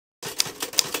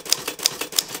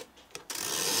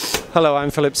Hello,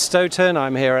 I'm Philip Stoten.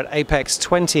 I'm here at Apex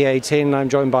 2018 and I'm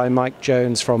joined by Mike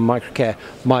Jones from MicroCare.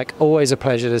 Mike, always a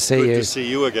pleasure to see you. Good to see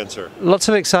you again, sir. Lots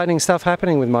of exciting stuff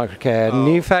happening with MicroCare.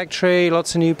 New factory,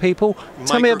 lots of new people.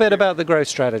 Tell me a bit about the growth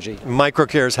strategy.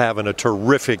 MicroCare is having a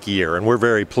terrific year and we're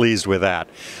very pleased with that.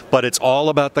 But it's all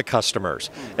about the customers.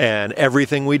 And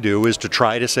everything we do is to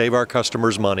try to save our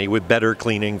customers money with better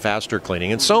cleaning, faster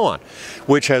cleaning, and so on.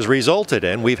 Which has resulted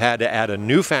in we've had to add a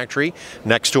new factory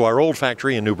next to our old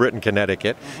factory in New Britain,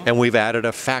 Connecticut, and we've added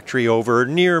a factory over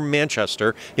near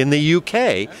Manchester in the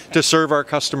UK to serve our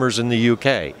customers in the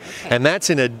UK. And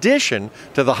that's in addition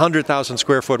to the 100,000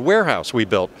 square foot warehouse we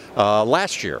built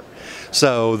last year.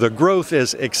 So the growth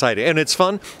is exciting and it's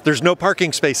fun. There's no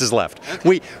parking spaces left.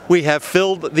 Okay. We have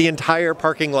filled the entire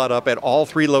parking lot up at all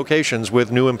 3 locations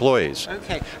with new employees.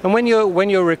 Okay. And when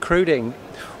you're recruiting,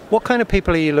 what kind of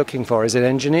people are you looking for? Is it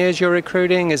engineers you're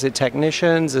recruiting? Is it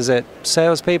technicians? Is it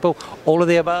salespeople? All of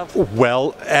the above?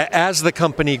 Well, as the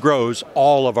company grows,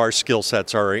 all of our skill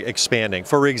sets are expanding.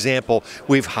 For example,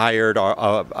 we've hired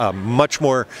a much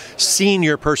more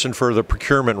senior person for the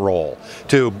procurement role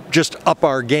to just up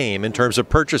our game in terms of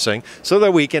purchasing so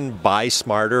that we can buy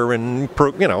smarter and,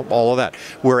 all of that.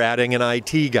 We're adding an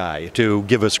IT guy to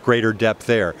give us greater depth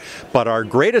there. But our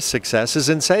greatest success is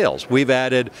in sales. We've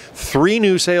added 3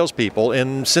 new salespeople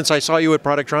since I saw you at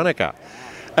Productronica.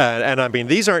 And I mean,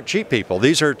 these aren't cheap people.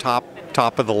 These are top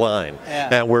of the line. Yeah.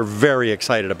 And we're very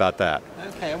excited about that.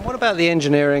 Okay, and what about the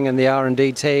engineering and the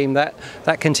R&D team? That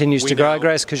continues to grow, I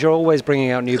guess, because you're always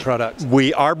bringing out new products.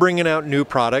 We are bringing out new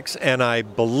products, and I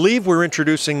believe we're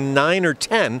introducing 9 or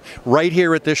 10 right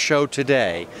here at this show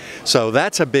today. So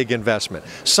that's a big investment.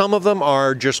 Some of them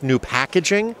are just new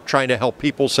packaging, trying to help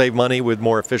people save money with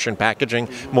more efficient packaging,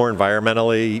 more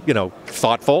environmentally,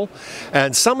 thoughtful.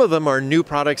 And some of them are new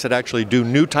products that actually do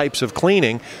new types of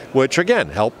cleaning, which again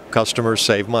help customers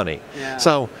save money. Yeah.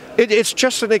 So it's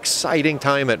just an exciting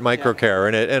time at MicroCare,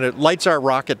 and it lights our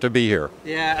rocket to be here.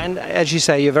 Yeah, and as you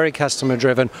say, you're very customer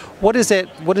driven. What is it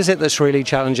that's really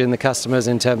challenging the customers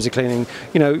in terms of cleaning?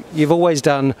 You've always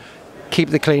done keep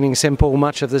the cleaning simple,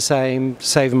 much of the same,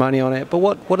 save money on it, but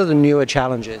what are the newer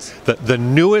challenges? The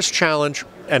newest challenge,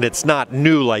 and it's not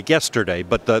new like yesterday,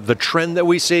 but the trend that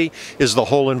we see is the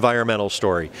whole environmental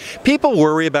story. People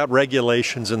worry about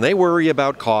regulations and they worry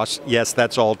about costs. Yes,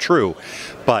 that's all true.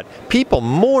 But people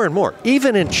more and more,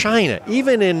 even in China,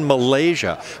 even in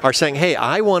Malaysia, are saying, hey,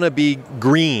 I want to be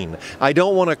green. I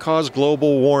don't want to cause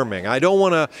global warming. I don't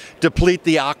want to deplete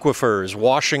the aquifers,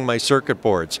 washing my circuit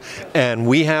boards. And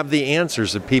we have the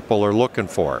answers that people are looking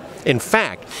for. In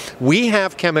fact, we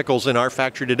have chemicals in our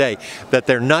factory today that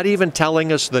they're not even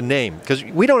telling us the name, because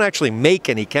we don't actually make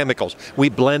any chemicals. We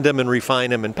blend them and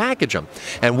refine them and package them.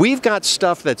 And we've got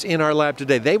stuff that's in our lab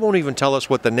today. They won't even tell us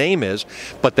what the name is,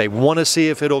 but they want to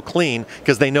see if it'll clean,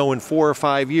 because they know in 4 or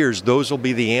 5 years those will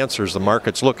be the answers the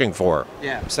market's looking for.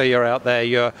 Yeah. So you're out there,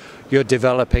 you're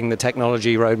developing the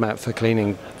technology roadmap for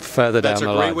cleaning further down the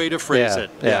line. That's a great way to phrase it.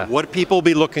 Yeah. What people will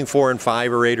be looking for in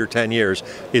 5 or 8 or 10 years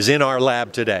is in our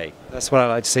lab today. That's what I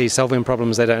like to see, solving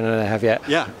problems they don't know they have yet.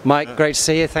 Yeah. Mike, great to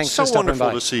see you. Thanks for stopping by. So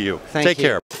wonderful to see you. Take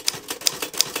care.